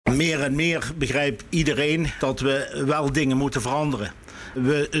Meer en meer begrijpt iedereen dat we wel dingen moeten veranderen.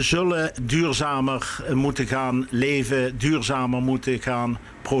 We zullen duurzamer moeten gaan leven, duurzamer moeten gaan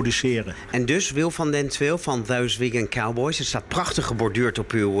produceren. En dus Wil van den Tweel van Those Vegan Cowboys. Het staat prachtig geborduurd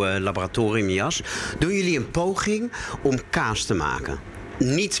op uw laboratoriumjas. Doen jullie een poging om kaas te maken?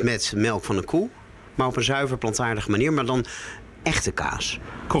 Niet met melk van een koe, maar op een zuiver plantaardige manier, maar dan echte kaas.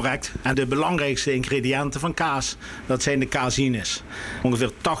 Correct. En de belangrijkste ingrediënten van kaas, dat zijn de caseïnes.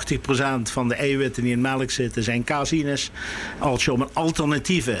 Ongeveer 80% van de eiwitten die in melk zitten zijn caseïnes. Als je op een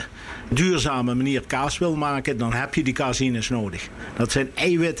alternatieve, duurzame manier kaas wil maken, dan heb je die caseïnes nodig. Dat zijn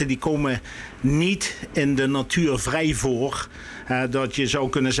eiwitten die komen niet in de natuur vrij voor. Dat je zou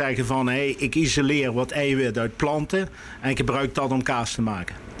kunnen zeggen van, ik isoleer wat eiwit uit planten en ik gebruik dat om kaas te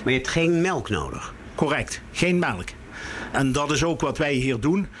maken. Maar je hebt geen melk nodig? Correct, geen melk. En dat is ook wat wij hier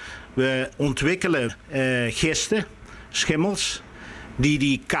doen. We ontwikkelen gisten, schimmels,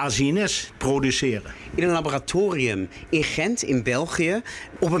 die caseïnes produceren. In een laboratorium in Gent, in België,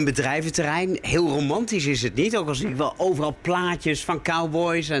 op een bedrijventerrein. Heel romantisch is het niet, ook al zie ik wel overal plaatjes van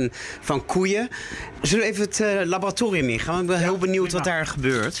cowboys en van koeien. Zullen we even het laboratorium ingaan? Ik ben heel benieuwd wat daar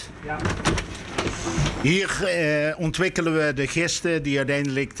gebeurt. Ja. Hier ontwikkelen we de gisten die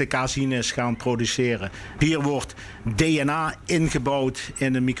uiteindelijk de caseïnes gaan produceren. Hier wordt DNA ingebouwd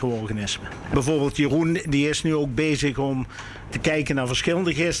in een micro-organisme. Bijvoorbeeld Jeroen die is nu ook bezig om te kijken naar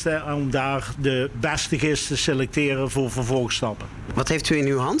verschillende gisten, om daar de beste gisten te selecteren voor vervolgstappen. Wat heeft u in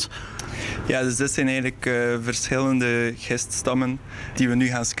uw hand? Ja, dus dit zijn eigenlijk verschillende giststammen die we nu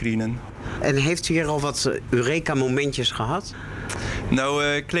gaan screenen. En heeft u hier al wat Eureka-momentjes gehad?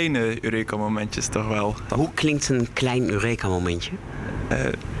 Nou, kleine Eureka-momentjes toch wel. Hoe klinkt een klein Eureka-momentje?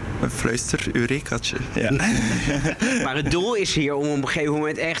 Een fluister-Eurekaatje, ja. Maar het doel is hier om op een gegeven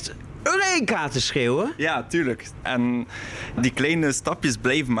moment echt Eureka te schreeuwen? Ja, tuurlijk. En die kleine stapjes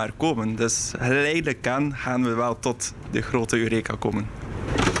blijven maar komen. Dus geleidelijk aan gaan we wel tot de grote Eureka komen.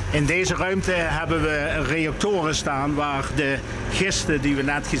 In deze ruimte hebben we reactoren staan waar de gisten die we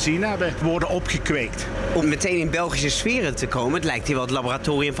net gezien hebben worden opgekweekt. Om meteen in Belgische sferen te komen, het lijkt hier wel het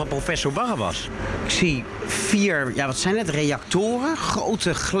laboratorium van professor Barrabas. Ik zie 4, wat zijn het, reactoren,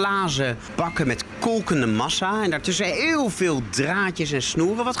 grote glazen bakken met kolkende massa en daartussen heel veel draadjes en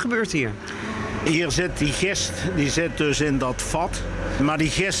snoeren. Wat gebeurt hier? Hier zit die gist, die zit dus in dat vat. Maar die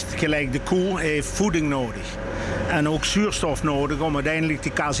gist, gelijk de koe, heeft voeding nodig. En ook zuurstof nodig om uiteindelijk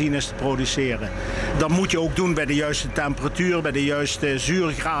die caseïnes te produceren. Dat moet je ook doen bij de juiste temperatuur, bij de juiste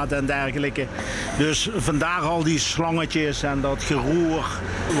zuurgraad en dergelijke. Dus vandaar al die slangetjes en dat geroer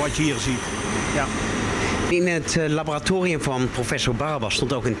wat je hier ziet. Ja. In het laboratorium van professor Barrabas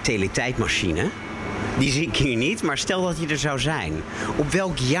stond ook een teletijdmachine. Die zie ik hier niet, maar stel dat die er zou zijn. Op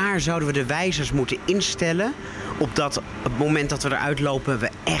welk jaar zouden we de wijzers moeten instellen opdat op het moment dat we eruit lopen we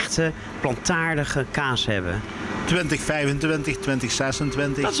echte plantaardige kaas hebben? 2025,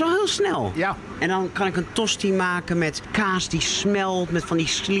 2026. Dat is wel heel snel. Ja. En dan kan ik een tosti maken met kaas die smelt, met van die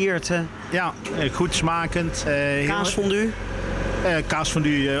slierten. Ja, goed smakend. Kaasfondue?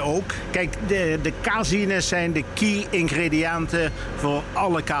 Kaasfondue ook. Kijk, de caseïnes zijn de key ingrediënten voor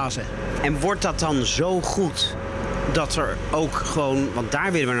alle kazen. En wordt dat dan zo goed dat er ook gewoon, want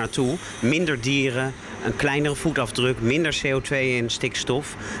daar willen we naartoe, minder dieren, een kleinere voetafdruk, minder CO2 en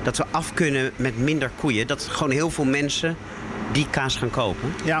stikstof, dat we af kunnen met minder koeien, dat gewoon heel veel mensen die kaas gaan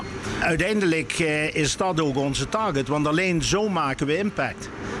kopen? Ja, uiteindelijk is dat ook onze target, want alleen zo maken we impact.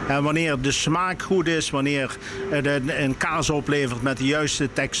 En wanneer de smaak goed is, wanneer een kaas oplevert met de juiste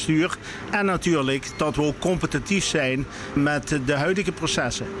textuur en natuurlijk dat we ook competitief zijn met de huidige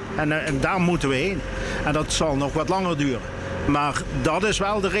processen. En daar moeten we heen. En dat zal nog wat langer duren. Maar dat is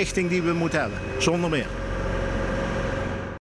wel de richting die we moeten hebben, zonder meer.